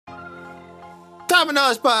Common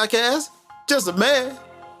Knowledge Podcast. Just a man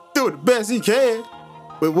doing the best he can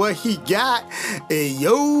with what he got. And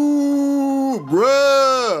yo,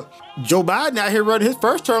 bruh, Joe Biden out here running his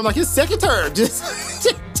first term like his second term. Just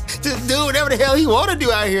do whatever the hell he want to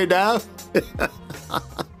do out here, dog.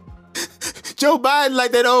 Joe Biden,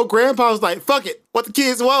 like that old grandpa, was like, fuck it. What the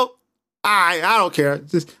kids want? I don't care.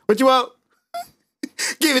 Just what you want?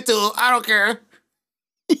 Give it to him. I don't care.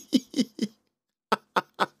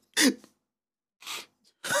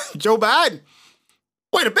 Joe Biden,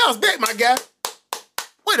 way to bounce back, my guy.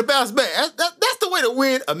 Way to bounce back. That's the way to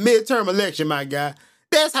win a midterm election, my guy.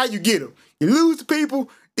 That's how you get them. You lose the people,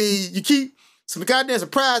 then you keep some goddamn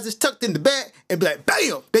surprises tucked in the back and be like,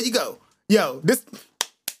 bam, there you go. Yo,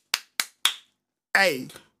 hey,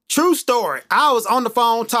 true story. I was on the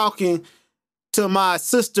phone talking to my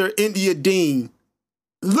sister, India Dean,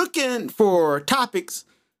 looking for topics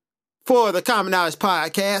for the Common Knowledge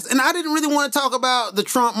Podcast. And I didn't really want to talk about the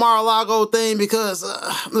Trump Mar-a-Lago thing because,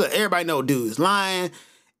 look, everybody know dude is lying.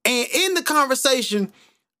 And in the conversation,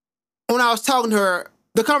 when I was talking to her,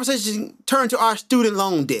 the conversation turned to our student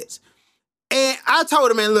loan debts. And I told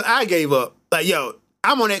her, man, look, I gave up. Like, yo,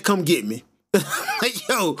 I'm on that, come get me. Like,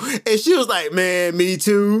 yo, and she was like, man, me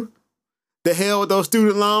too. The hell with those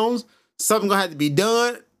student loans. Something gonna have to be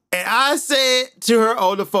done. And I said to her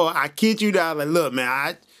on the phone, I kid you not, like, look,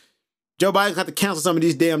 man, Joe Biden have to cancel some of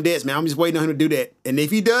these damn debts, man. I'm just waiting on him to do that. And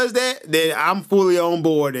if he does that, then I'm fully on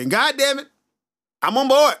board. And God damn it, I'm on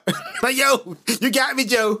board. Like, yo, you got me,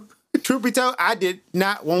 Joe. Truth be told, I did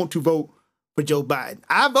not want to vote for Joe Biden.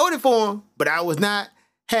 I voted for him, but I was not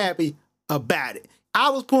happy about it.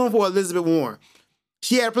 I was pulling for Elizabeth Warren.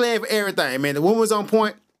 She had a plan for everything, man. The woman was on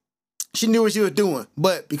point. She knew what she was doing.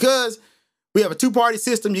 But because we have a two-party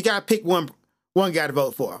system, you got to pick one guy to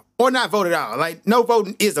vote for. Or not vote at all. Like, no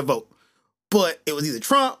voting is a vote. But it was either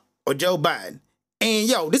Trump or Joe Biden. And,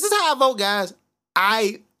 yo, this is how I vote, guys.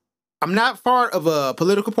 I'm not part of a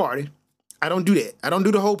political party. I don't do that. I don't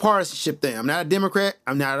do the whole partisanship thing. I'm not a Democrat.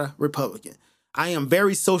 I'm not a Republican. I am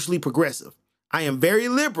very socially progressive. I am very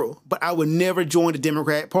liberal, but I would never join the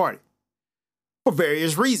Democratic Party for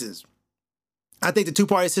various reasons. I think the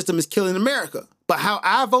two-party system is killing America. But how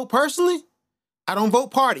I vote personally, I don't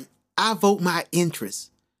vote party. I vote my interests.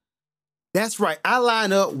 That's right. I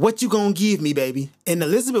line up what you gonna give me, baby. And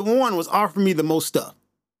Elizabeth Warren was offering me the most stuff.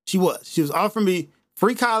 She was offering me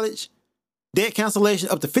free college, debt cancellation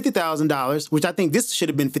up to $50,000, which I think this should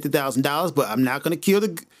have been $50,000, but I'm not gonna kill the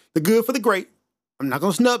good for the great. I'm not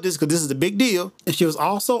gonna snub this because this is a big deal. And she was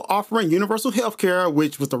also offering universal health care,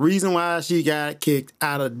 which was the reason why she got kicked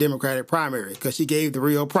out of the Democratic primary, because she gave the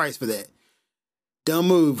real price for that. Dumb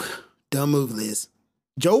move, Liz.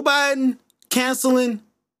 Joe Biden canceling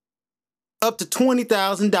up to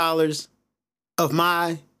 $20,000 of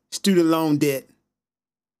my student loan debt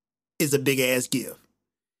is a big ass gift.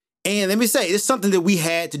 And let me say, it's something that we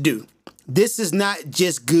had to do. This is not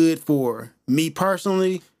just good for me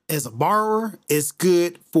personally as a borrower, it's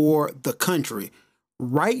good for the country.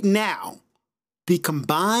 Right now, the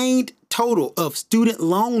combined total of student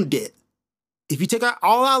loan debt, if you take out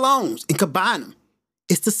all our loans and combine them,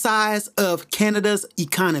 it's the size of Canada's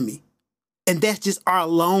economy. And that's just our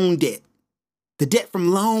loan debt. The debt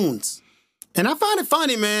from loans. And I find it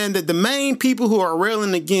funny, man, that the main people who are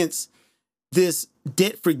railing against this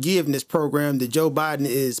debt forgiveness program that Joe Biden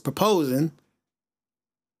is proposing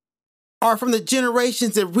are from the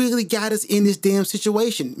generations that really got us in this damn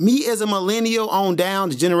situation. Me as a millennial on down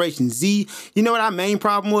to Generation Z, you know what our main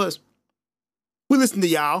problem was? We listen to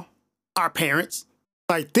y'all, our parents.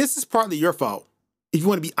 Like, this is partly your fault, if you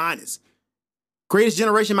want to be honest. Greatest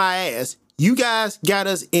generation, my ass. You guys got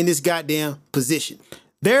us in this goddamn position.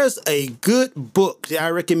 There's a good book that I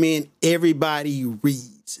recommend everybody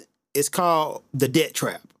reads. It's called The Debt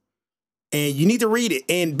Trap. And you need to read it.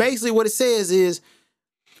 And basically what it says is,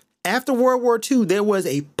 after World War II, there was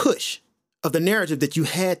a push of the narrative that you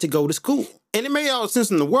had to go to school. And it made all the sense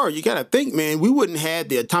in the world. You got to think, man, we wouldn't have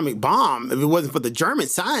the atomic bomb if it wasn't for the German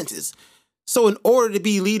scientists. So in order to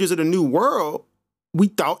be leaders of the new world, we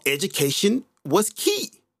thought education was key.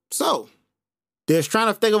 So they're trying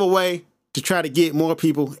to think of a way to try to get more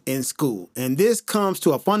people in school. And this comes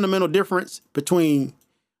to a fundamental difference between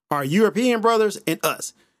our European brothers and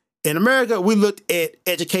us. In America, we looked at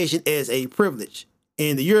education as a privilege.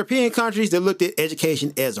 In the European countries, they looked at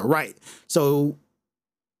education as a right. So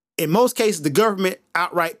in most cases, the government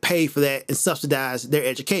outright paid for that and subsidized their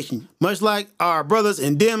education. Much like our brothers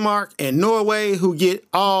in Denmark and Norway who get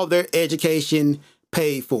all their education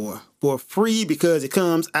paid for free because it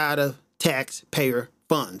comes out of taxpayer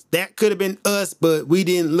funds. That could have been us, but we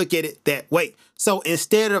didn't look at it that way. So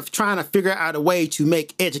instead of trying to figure out a way to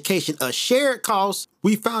make education a shared cost,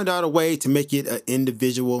 we found out a way to make it an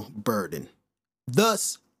individual burden.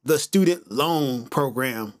 Thus, the student loan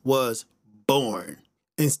program was born.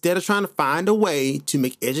 Instead of trying to find a way to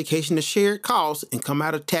make education a shared cost and come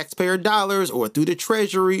out of taxpayer dollars or through the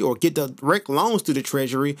Treasury or get direct loans through the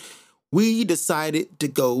Treasury, we decided to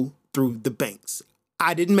go through the banks.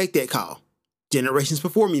 I didn't make that call. Generations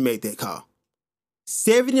before me made that call.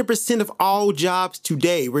 70% of all jobs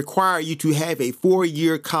today require you to have a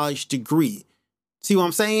 4-year college degree. See what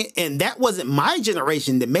I'm saying? And that wasn't my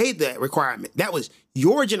generation that made that requirement. That was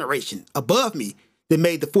your generation above me that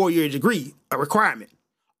made the 4-year degree a requirement.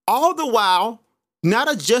 All the while, not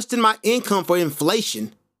adjusting my income for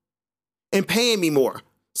inflation and paying me more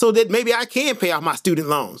so that maybe I can pay off my student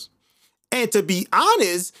loans. And to be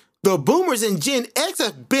honest, the boomers and Gen X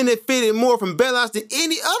have benefited more from bailouts than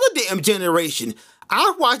any other damn generation.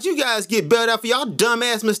 I've watched you guys get bailed out for y'all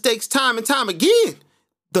dumbass mistakes time and time again.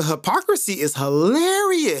 The hypocrisy is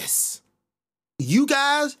hilarious. You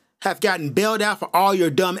guys have gotten bailed out for all your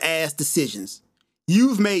dumb-ass decisions.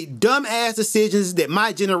 You've made dumb-ass decisions that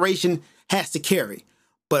my generation has to carry.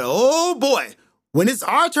 But oh boy, when it's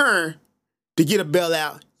our turn to get a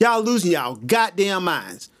bailout, y'all losing y'all goddamn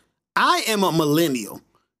minds. I am a millennial.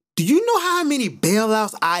 Do you know how many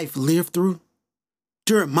bailouts I've lived through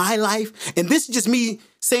during my life? And this is just me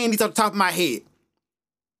saying these off the top of my head.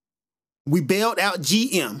 We bailed out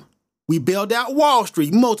GM. We bailed out Wall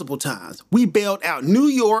Street multiple times. We bailed out New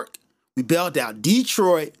York. We bailed out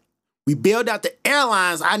Detroit. We bailed out the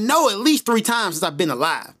airlines, I know at least 3 times since I've been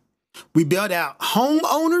alive. We bailed out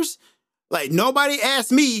homeowners. Like nobody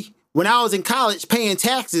asked me when I was in college paying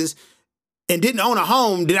taxes and didn't own a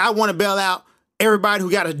home, did I want to bail out everybody who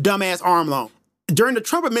got a dumbass arm loan? During the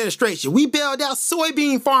Trump administration, we bailed out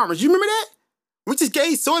soybean farmers. You remember that? We just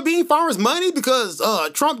gave soybean farmers money because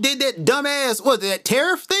Trump did that dumbass, that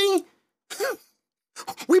tariff thing?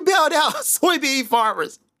 We bailed out soybean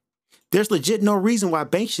farmers. There's legit no reason why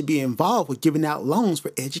banks should be involved with giving out loans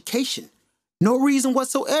for education. No reason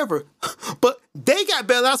whatsoever. But they got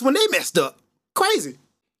bailouts when they messed up. Crazy.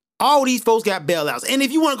 All these folks got bailouts. And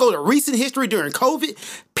if you want to go to recent history during COVID,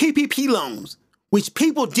 PPP loans, which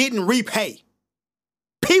people didn't repay.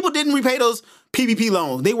 People didn't repay those PPP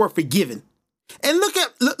loans. They were forgiven. And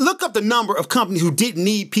look up the number of companies who didn't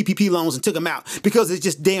need PPP loans and took them out because it's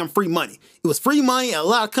just damn free money. It was free money and a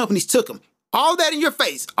lot of companies took them. All that in your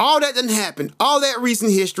face. All that didn't happen. All that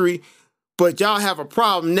recent history. But y'all have a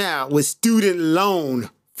problem now with student loan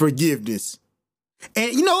forgiveness.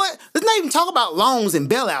 And you know what? Let's not even talk about loans and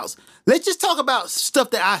bailouts. Let's just talk about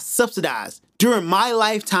stuff that I subsidized during my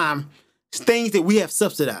lifetime, things that we have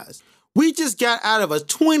subsidized. We just got out of a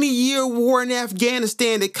 20-year war in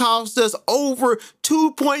Afghanistan that cost us over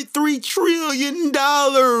 $2.3 trillion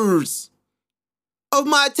of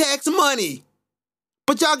my tax money.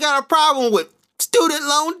 But y'all got a problem with student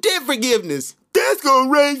loan debt forgiveness. That's gonna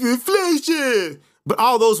raise inflation. But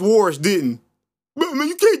all those wars didn't. But man,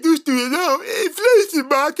 you can't do student loan. Inflation,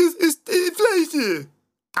 Marcus. It's inflation.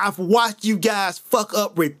 I've watched you guys fuck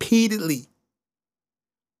up repeatedly.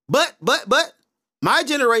 But, my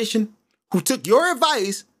generation, who took your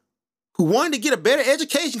advice, who wanted to get a better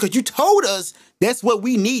education because you told us that's what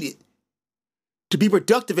we needed to be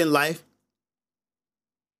productive in life.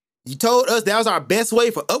 You told us that was our best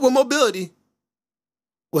way for upward mobility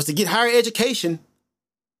was to get higher education.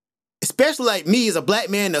 Especially like me as a black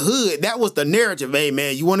man in the hood, that was the narrative. Hey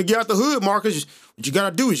man, you want to get out the hood, Marcus, what you got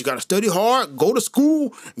to do is you got to study hard, go to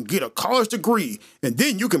school, and get a college degree, and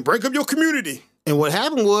then you can break up your community. And what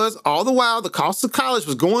happened was, all the while, the cost of college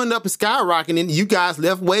was going up and skyrocketing. You guys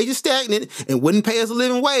left wages stagnant and wouldn't pay us a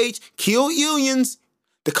living wage, killed unions.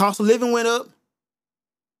 The cost of living went up.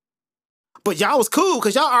 But y'all was cool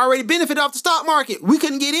because y'all already benefited off the stock market. We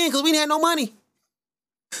couldn't get in because we didn't have no money.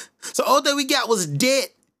 So all that we got was debt.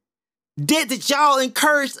 Debt that y'all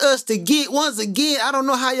encouraged us to get. Once again, I don't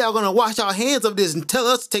know how y'all gonna wash our hands of this and tell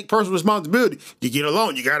us to take personal responsibility. You get a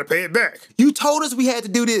loan, you gotta pay it back. You told us we had to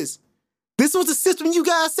do this. This was the system you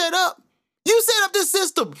guys set up. You set up this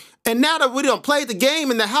system. And now that we done played the game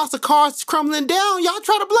and the house of cards is crumbling down, y'all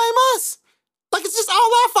try to blame us. Like it's just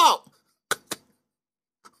all our fault.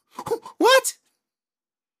 What?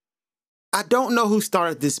 I don't know who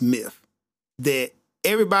started this myth that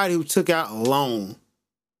everybody who took out a loan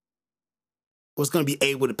was going to be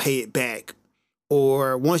able to pay it back.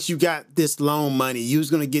 Or once you got this loan money, you was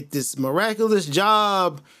going to get this miraculous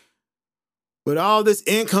job with all this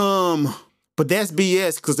income. But that's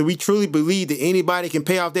BS, because if we truly believe that anybody can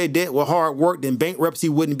pay off their debt with hard work, then bankruptcy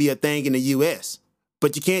wouldn't be a thing in the U.S.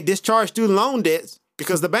 But you can't discharge student loan debts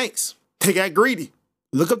because the banks, they got greedy.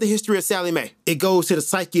 Look up the history of Sallie Mae. It goes to the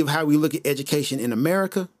psyche of how we look at education in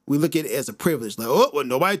America. We look at it as a privilege. Like, oh, well,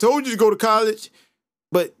 nobody told you to go to college.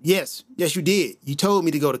 But yes, you did. You told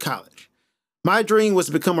me to go to college. My dream was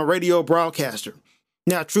to become a radio broadcaster.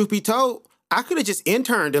 Now, truth be told, I could have just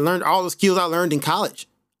interned and learned all the skills I learned in college.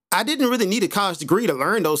 I didn't really need a college degree to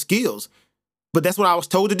learn those skills, but that's what I was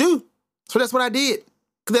told to do. So that's what I did,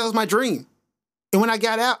 because that was my dream. And when I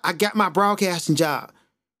got out, I got my broadcasting job.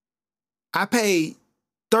 I paid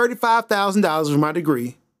 $35,000 for my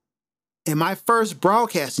degree, and my first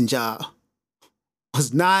broadcasting job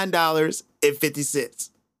was $9.50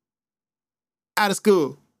 out of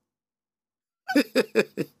school.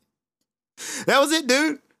 That was it,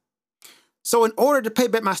 dude. So in order to pay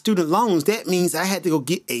back my student loans, that means I had to go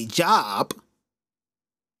get a job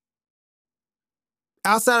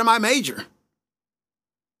outside of my major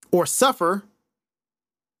or suffer,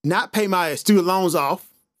 not pay my student loans off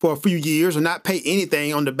for a few years or not pay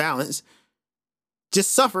anything on the balance,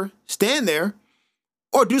 just suffer, stand there,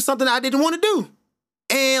 or do something I didn't want to do.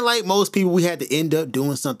 And like most people, we had to end up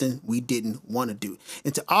doing something we didn't want to do.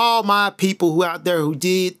 And to all my people who out there who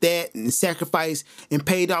did that and sacrificed and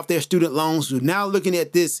paid off their student loans, who now looking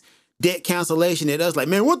at this debt cancellation at us like,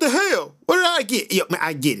 man, what the hell? What did I get? Yo, man,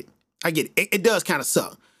 I get it. I get it. It does kind of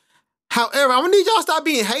suck. However, I'm going to need y'all to stop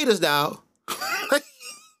being haters, dog.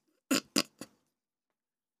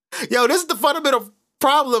 Yo, this is the fundamental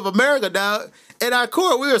problem of America, dog. At our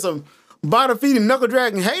core, we are some bottom-feeding,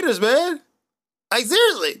 knuckle-dragging haters, man. Like,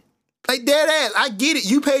 seriously. Like, dead ass. I get it.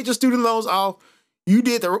 You paid your student loans off. You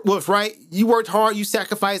did what's right. You worked hard. You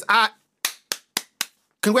sacrificed.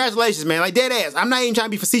 Congratulations, man. Like, dead ass. I'm not even trying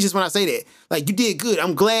to be facetious when I say that. Like, you did good.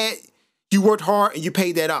 I'm glad you worked hard and you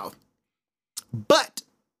paid that off. But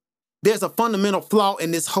there's a fundamental flaw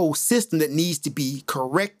in this whole system that needs to be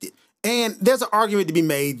corrected. And there's an argument to be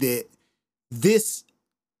made that this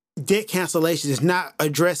debt cancellation is not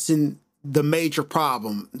addressing the major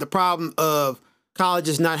problem. The problem of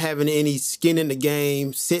colleges not having any skin in the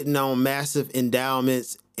game, sitting on massive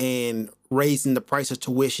endowments and raising the price of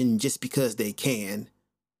tuition just because they can.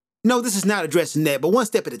 No, this is not addressing that, but one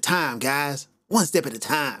step at a time, guys. One step at a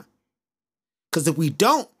time. Because if we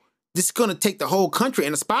don't, this is going to take the whole country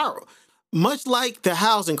in a spiral. Much like the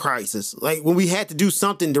housing crisis, like when we had to do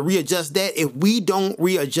something to readjust that, if we don't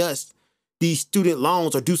readjust these student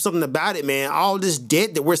loans or do something about it, man, all this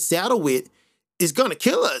debt that we're saddled with is going to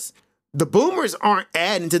kill us. The boomers aren't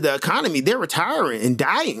adding to the economy. They're retiring and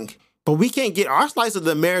dying. But we can't get our slice of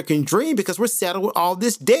the American dream because we're saddled with all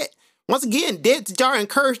this debt. Once again, debt that y'all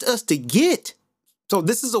encouraged us to get. So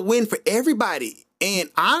this is a win for everybody. And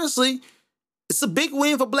honestly, it's a big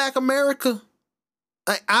win for Black America.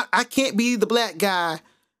 I can't be the black guy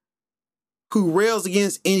who rails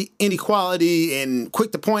against inequality and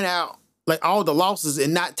quick to point out like all the losses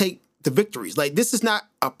and not take the victories. Like, this is not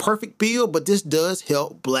a perfect bill, but this does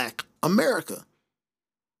help Black America.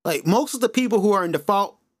 Like, most of the people who are in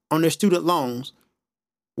default on their student loans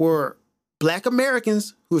were Black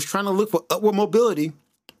Americans who was trying to look for upward mobility,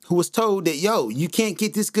 who was told that, yo, you can't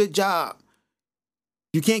get this good job.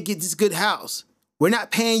 You can't get this good house. We're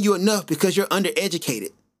not paying you enough because you're undereducated.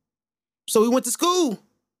 So we went to school.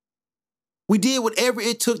 We did whatever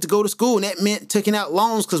it took to go to school, and that meant taking out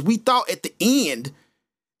loans because we thought at the end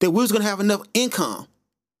that we was going to have enough income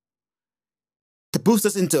to boost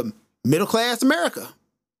us into middle-class America.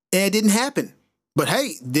 And it didn't happen. But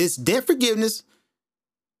hey, this debt forgiveness,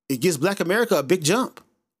 it gives Black America a big jump,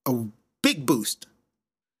 a big boost.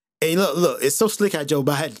 And look, it's so slick how Joe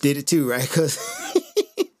Biden did it too, right? Because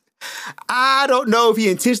I don't know if he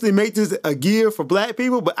intentionally made this a gift for Black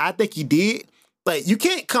people, but I think he did. Like, you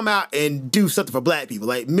can't come out and do something for Black people.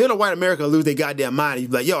 Like, middle white America lose their goddamn mind. And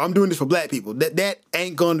you're like, yo, I'm doing this for Black people. That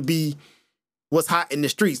ain't going to be what's hot in the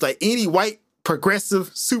streets. Like, any white, progressive,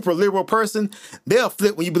 super liberal person, they'll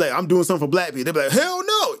flip when you be like, I'm doing something for Black people. They'll be like, hell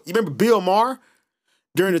no. You remember Bill Maher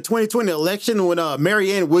during the 2020 election when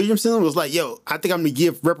Marianne Williamson was like, yo, I think I'm going to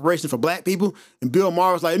give reparations for Black people. And Bill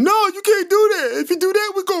Maher was like, no, you can't do that. If you do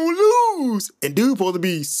that, we're going to lose. And dude supposed to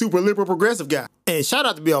be super liberal progressive guy. And shout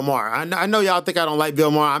out to Bill Maher. I know y'all think I don't like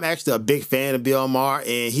Bill Maher. I'm actually a big fan of Bill Maher.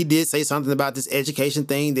 And he did say something about this education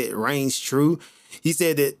thing that reigns true. He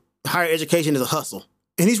said that higher education is a hustle.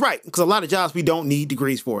 And he's right, because a lot of jobs we don't need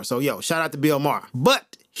degrees for. So, yo, shout out to Bill Maher.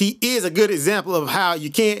 But he is a good example of how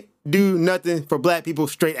you can't do nothing for Black people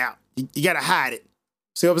straight out. You got to hide it.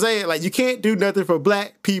 See what I'm saying? Like, you can't do nothing for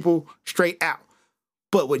Black people straight out.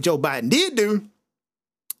 But what Joe Biden did do,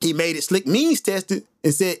 he made it slick means tested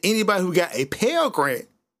and said anybody who got a Pell Grant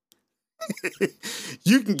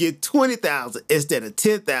You can get 20,000 instead of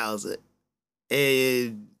 10,000.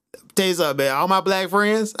 And tell you something, man. All my black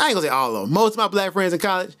friends, I ain't gonna say all of them, most of my black friends in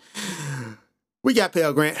college, we got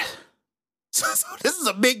Pell Grant. So this is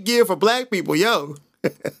a big gift for black people, yo.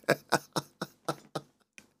 And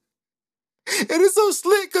it's so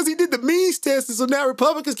slick because he did the means test, and so now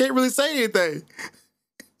Republicans can't really say anything.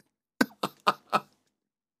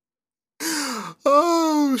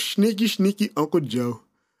 Oh, sneaky Uncle Joe.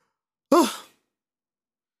 Oh.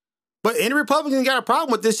 But any Republican got a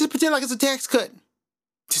problem with this, just pretend like it's a tax cut.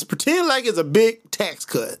 Just pretend like it's a big tax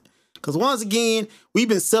cut. Because once again, we've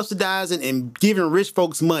been subsidizing and giving rich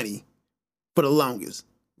folks money for the longest.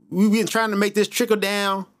 We've been trying to make this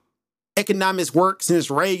trickle-down economics work since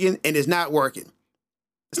Reagan, and it's not working.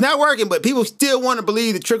 It's not working, but people still want to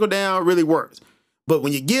believe the trickle-down really works. But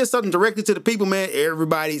when you give something directly to the people, man,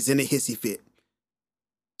 everybody's in a hissy fit.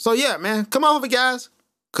 So yeah, man, come off of it, guys.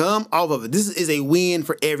 Come off of it. This is a win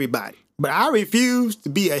for everybody. But I refuse to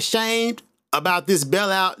be ashamed about this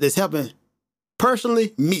bailout that's helping,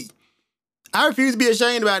 personally, me. I refuse to be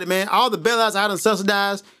ashamed about it, man. All the bailouts I done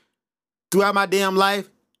subsidized throughout my damn life,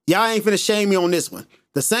 y'all ain't finna shame me on this one.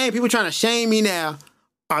 The same people trying to shame me now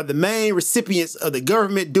are the main recipients of the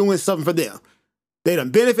government doing something for them. They done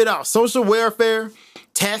benefit off social welfare,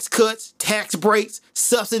 tax cuts, tax breaks,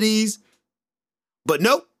 subsidies. But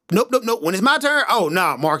nope. When it's my turn, oh,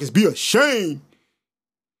 nah, Marcus, be ashamed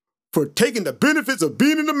for taking the benefits of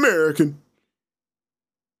being an American.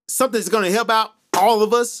 Something that's going to help out all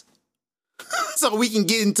of us so we can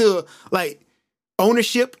get into, like,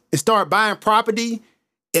 ownership and start buying property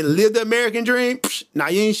and live the American dream. Psh, nah,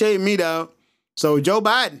 you ain't shaming me, dog. So, Joe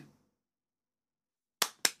Biden,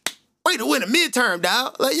 way to win a midterm,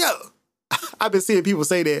 dog. Like, yo, I've been seeing people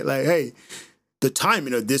say that, like, hey, the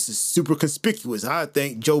timing of this is super conspicuous. I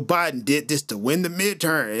think Joe Biden did this to win the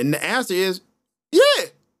midterm. And the answer is, yeah.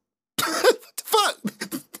 What the fuck?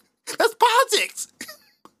 That's politics.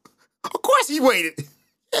 Of course he waited.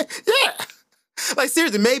 Yeah. Like,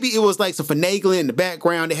 seriously, maybe it was like some finagling in the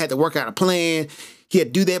background. They had to work out a plan. He had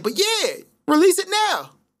to do that. But yeah, release it now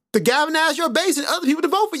to galvanize your base and other people to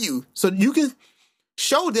vote for you. So you can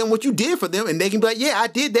show them what you did for them and they can be like, yeah, I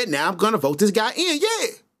did that. Now I'm going to vote this guy in. Yeah.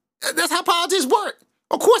 That's how politics work.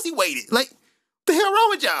 Of course he waited. Like, what the hell wrong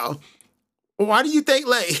with y'all? Why do you think,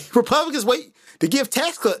 like, Republicans wait to give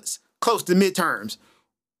tax cuts close to midterms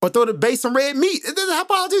or throw the base some red meat? This is how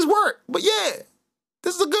politics work. But yeah,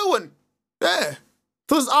 this is a good one. Yeah.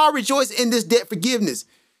 So let's all rejoice in this debt forgiveness.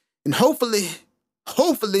 And hopefully,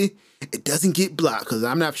 it doesn't get blocked because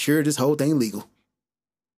I'm not sure this whole thing legal.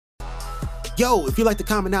 Yo, if you like the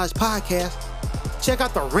Common Knowledge Podcast, check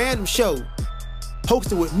out The Random Show,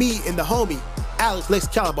 hosted with me and the homie, Alex Lex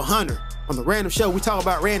Caliber Hunter. On The Random Show, we talk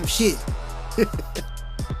about random shit.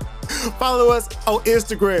 Follow us on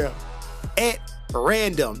Instagram at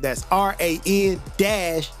Random. That's RAN-DUMB.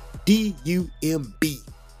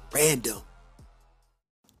 Random.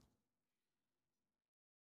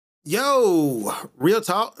 Yo, real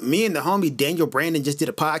talk. Me and the homie Daniel Brandon just did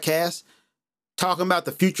a podcast talking about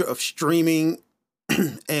the future of streaming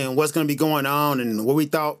and what's going to be going on and what we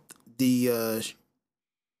thought the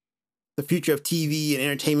future of TV and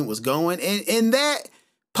entertainment was going. And in that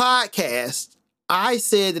podcast, I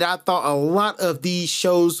said that I thought a lot of these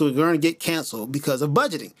shows were going to get canceled because of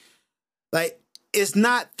budgeting. Like, it's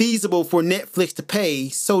not feasible for Netflix to pay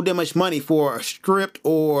so damn much money for a script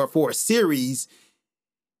or for a series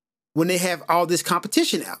when they have all this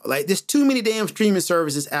competition out. Like, there's too many damn streaming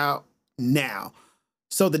services out now.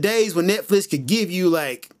 So the days when Netflix could give you,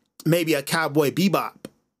 like, maybe a Cowboy Bebop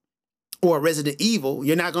or Resident Evil,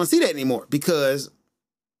 you're not going to see that anymore because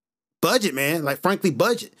budget, man. Like, frankly,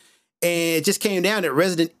 budget. And it just came down that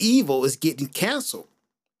Resident Evil is getting canceled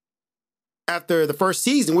after the first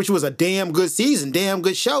season, which was a damn good season, damn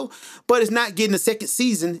good show, but it's not getting a second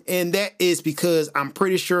season. And that is because I'm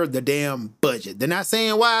pretty sure the damn budget. They're not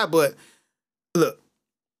saying why, but look,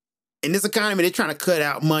 in this economy, they're trying to cut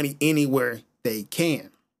out money anywhere they can.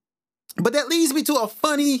 But that leads me to a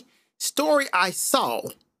funny story I saw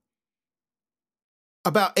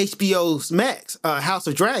about HBO's Max, House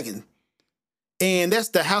of Dragon. And that's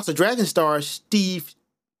the House of Dragon star Steve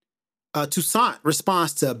Toussaint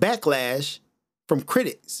responds to backlash from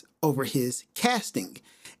critics over his casting.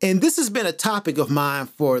 And this has been a topic of mine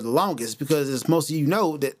for the longest because, as most of you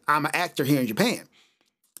know, that I'm an actor here in Japan.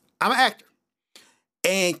 I'm an actor.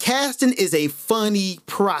 And casting is a funny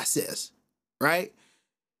process, right?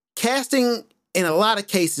 Casting, in a lot of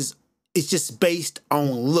cases, is just based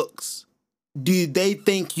on looks. Do they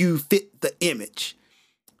think you fit the image?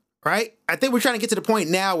 right? I think we're trying to get to the point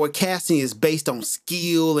now where casting is based on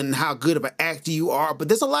skill and how good of an actor you are. But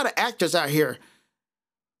there's a lot of actors out here,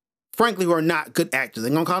 frankly, who are not good actors.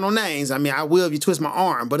 I'm going to call no names. I mean, I will if you twist my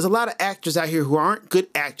arm. But there's a lot of actors out here who aren't good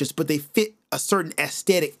actors, but they fit a certain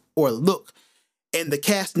aesthetic or look. And the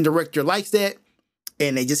casting director likes that,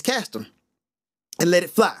 and they just cast them and let it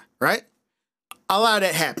fly, right? A lot of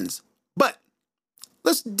that happens. But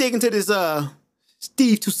let's dig into this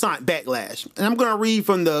Steve Toussaint backlash. And I'm going to read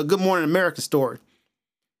from the Good Morning America story.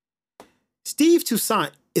 Steve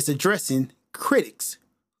Toussaint is addressing critics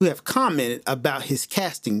who have commented about his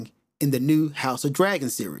casting in the new House of Dragon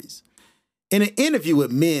series. In an interview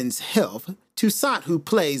with Men's Health, Toussaint, who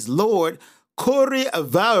plays Lord Corey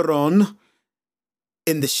Aveyron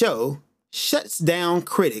in the show, shuts down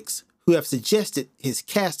critics who have suggested his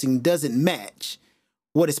casting doesn't match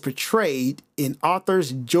what is portrayed in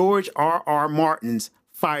authors George R.R. Martin's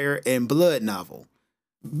Fire and Blood novel.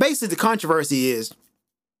 Basically, the controversy is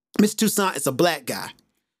Mr. Toussaint is a black guy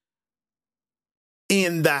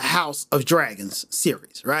in the House of Dragons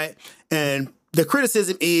series, right? And the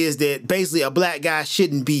criticism is that basically a black guy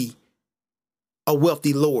shouldn't be a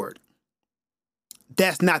wealthy lord.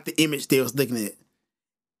 That's not the image they was looking at.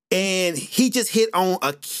 And he just hit on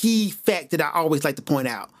a key fact that I always like to point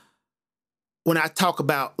out when I talk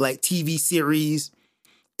about like TV series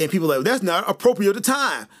and people are like, that's not appropriate at the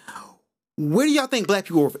time. Where do y'all think black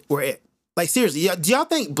people were at? Like, seriously, do y'all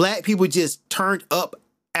think black people just turned up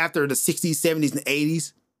after the 60s, 70s, and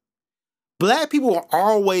 80s? Black people were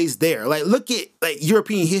always there. Like, look at like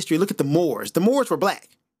European history. Look at the Moors. The Moors were black,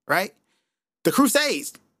 right? The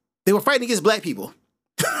Crusades, they were fighting against black people,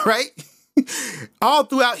 right? All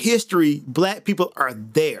throughout history, black people are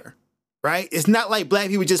there, right? It's not like black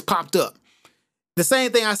people just popped up. The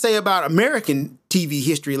same thing I say about American TV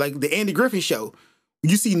history, like the Andy Griffith Show.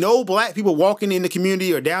 You see no black people walking in the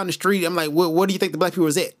community or down the street. I'm like, what do you think the black people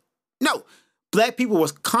was at? No, black people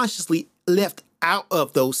was consciously left out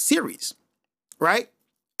of those series, right?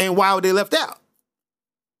 And why were they left out?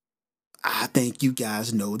 I think you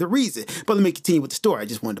guys know the reason. But let me continue with the story. I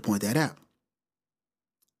just wanted to point that out.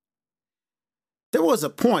 There was a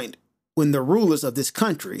point when the rulers of this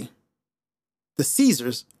country, the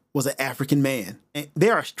Caesars, was an African man. And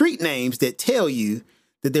there are street names that tell you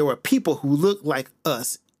that there were people who looked like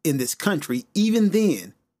us in this country even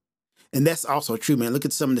then. And that's also true, man. Look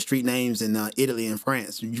at some of the street names in Italy and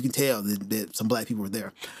France. You can tell that some black people were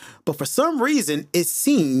there. But for some reason, it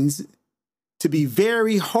seems to be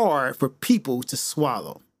very hard for people to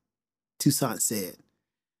swallow, Toussaint said.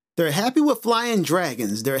 They're happy with flying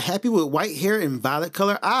dragons. They're happy with white hair and violet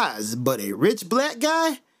colored eyes. But a rich black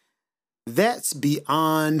guy? That's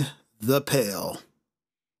beyond the pale.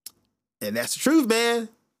 And that's the truth, man.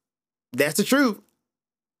 That's the truth.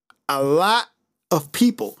 A lot of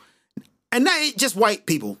people, and not just white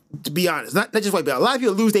people, to be honest, not just white people, a lot of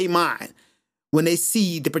people lose their mind when they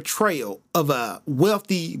see the portrayal of a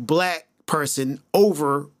wealthy black person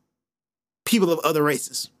over people of other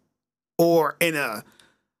races or in a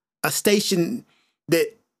station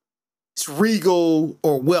that's regal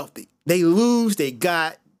or wealthy. They lose their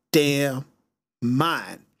goddamn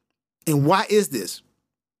mind. And why is this?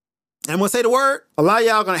 I'm going to say the word. A lot of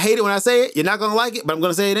y'all are going to hate it when I say it. You're not going to like it, but I'm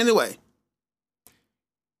going to say it anyway.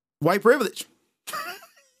 White privilege.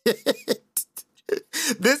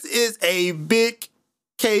 This is a big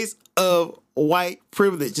case of white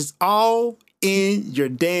privilege. It's all in your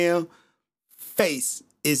damn face.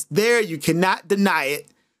 It's there. You cannot deny it.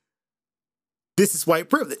 This is white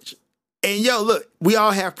privilege. And yo, look, we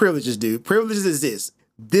all have privileges, dude. Privileges is this.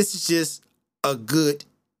 This is just a good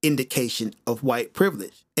indication of white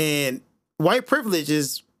privilege. And white privilege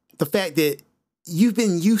is the fact that you've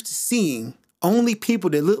been used to seeing only people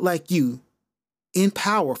that look like you in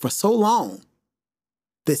power for so long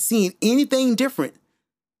that seeing anything different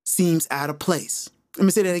seems out of place. Let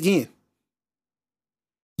me say that again.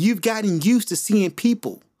 You've gotten used to seeing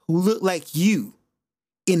people who look like you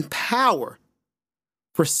in power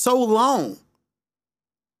for so long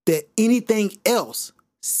that anything else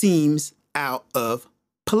seems out of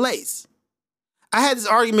place. I had this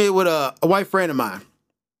argument with a white friend of mine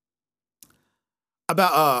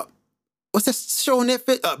about what's that show on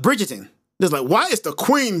Netflix? Bridgerton. There's like, why is the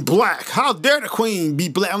queen black? How dare the queen be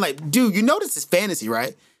black? I'm like, dude, you know this is fantasy,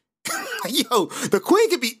 right? Yo, the queen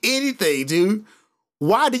could be anything, dude.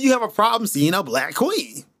 Why do you have a problem seeing a black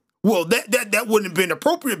queen? Well, that wouldn't have been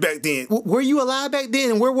appropriate back then. Were you alive back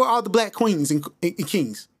then? And where were all the black queens and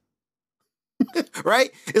kings?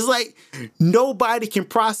 Right? It's like nobody can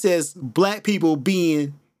process black people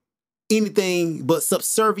being anything but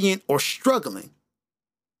subservient or struggling.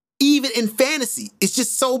 even in fantasy. It's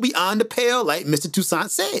just so beyond the pale, like Mr.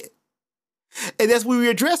 Toussaint said. And that's what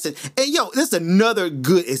we're addressing. And yo, this is another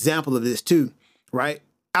good example of this too, right?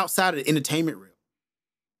 Outside of the entertainment realm.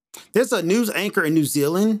 There's a news anchor in New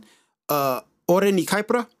Zealand, Oreni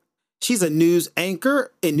Kaipara. She's a news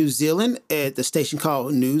anchor in New Zealand at the station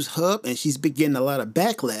called News Hub, and she's been getting a lot of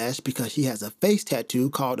backlash because she has a face tattoo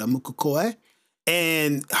called a mukukoi.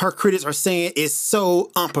 And her critics are saying it's so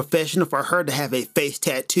unprofessional for her to have a face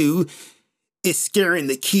tattoo. It's scaring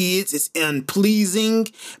the kids. It's unpleasing.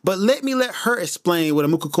 But let her explain what a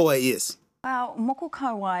mukukoi is. Well,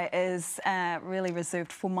 mokokauai is really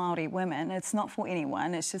reserved for Māori women. It's not for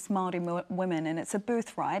anyone, it's just Māori women, and it's a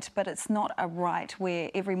birthright, but it's not a right where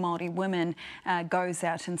every Māori woman goes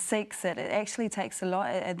out and seeks it. It actually takes a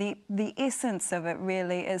lot. The essence of it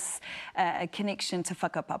really is a connection to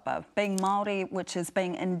whakapapa. Being Māori, which is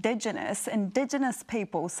being Indigenous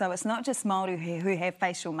people, so it's not just Māori who have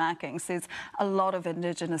facial markings. There's a lot of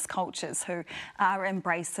Indigenous cultures who are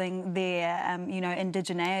embracing their,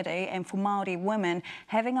 indigeneity, and for Māori women,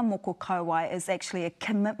 having a mokokauai is actually a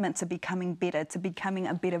commitment to becoming better, to becoming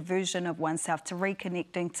a better version of oneself, to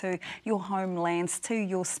reconnecting to your homelands, to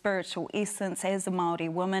your spiritual essence as a Māori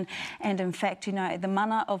woman. And in fact, the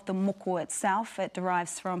mana of the moko itself, it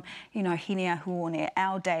derives from, Hinea Huone,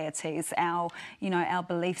 our deities, our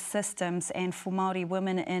belief systems. And for Māori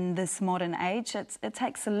women in this modern age, it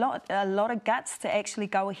takes a lot of guts to actually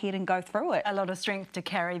go ahead and go through it. A lot of strength to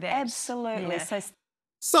carry that. Absolutely. Yeah.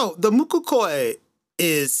 So the mukukoi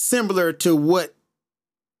is similar to what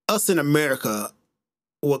us in America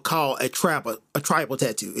would call a tribal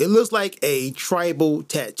tattoo. It looks like a tribal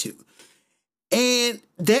tattoo. And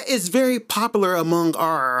that is very popular among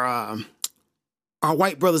our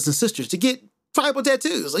white brothers and sisters to get tribal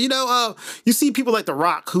tattoos. You see people like The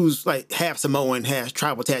Rock, who's like half Samoan, has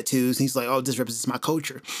tribal tattoos. And he's like, oh, this represents my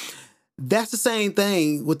culture. That's the same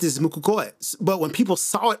thing with this mukukoi. But when people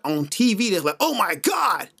saw it on TV, they're like, oh my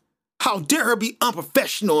God, how dare her be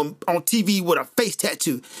unprofessional on TV with a face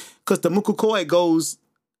tattoo? Because the mukukoi goes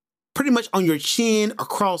pretty much on your chin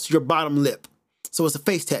across your bottom lip. So it's a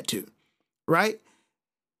face tattoo, right?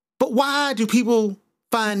 But why do people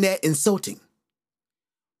find that insulting?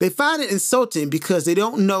 They find it insulting because they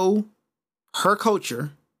don't know her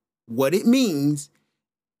culture, what it means,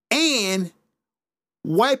 and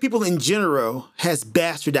white people in general has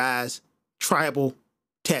bastardized tribal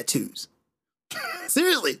tattoos.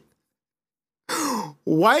 Seriously.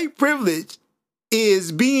 White privilege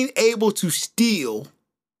is being able to steal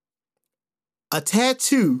a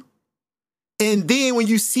tattoo, and then when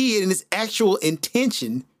you see it in its actual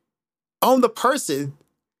intention on the person,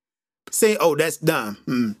 saying, oh, that's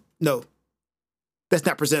dumb. No, that's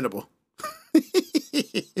not presentable.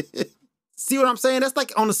 See what I'm saying? That's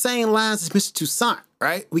like on the same lines as Mr. Toussaint,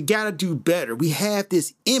 right? We got to do better. We have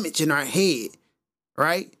this image in our head,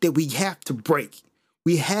 right, that we have to break.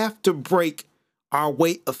 We have to break our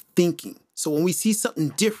way of thinking. So when we see something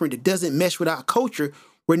different that doesn't mesh with our culture,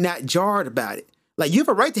 we're not jarred about it. Like, you have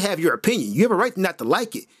a right to have your opinion. You have a right not to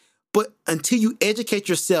like it. But until you educate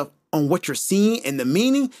yourself on what you're seeing and the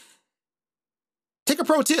meaning, take a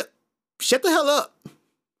pro tip. Shut the hell up.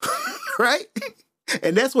 Right?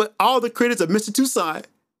 And that's what all the critics of Mr. Toussaint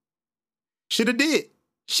should have did.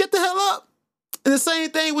 Shut the hell up. And the same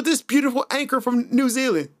thing with this beautiful anchor from New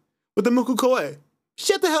Zealand with the mukukoi.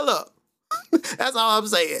 Shut the hell up. That's all I'm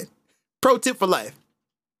saying. Pro tip for life.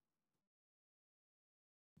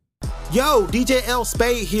 Yo, DJ L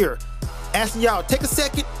Spade here. Asking y'all, take a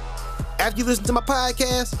second after you listen to my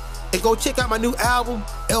podcast and go check out my new album,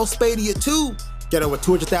 El Spadia 2. Got over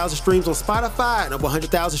 200,000 streams on Spotify and over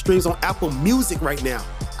 100,000 streams on Apple Music right now.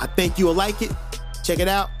 I think you'll like it. Check it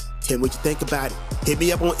out. Tell me what you think about it. Hit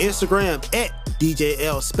me up on Instagram at DJ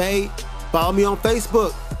L Spade. Follow me on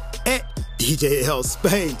Facebook at DJ L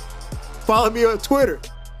Spade. Follow me on Twitter.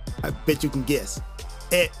 I bet you can guess.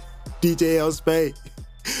 At DJ L Spade.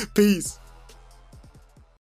 Peace.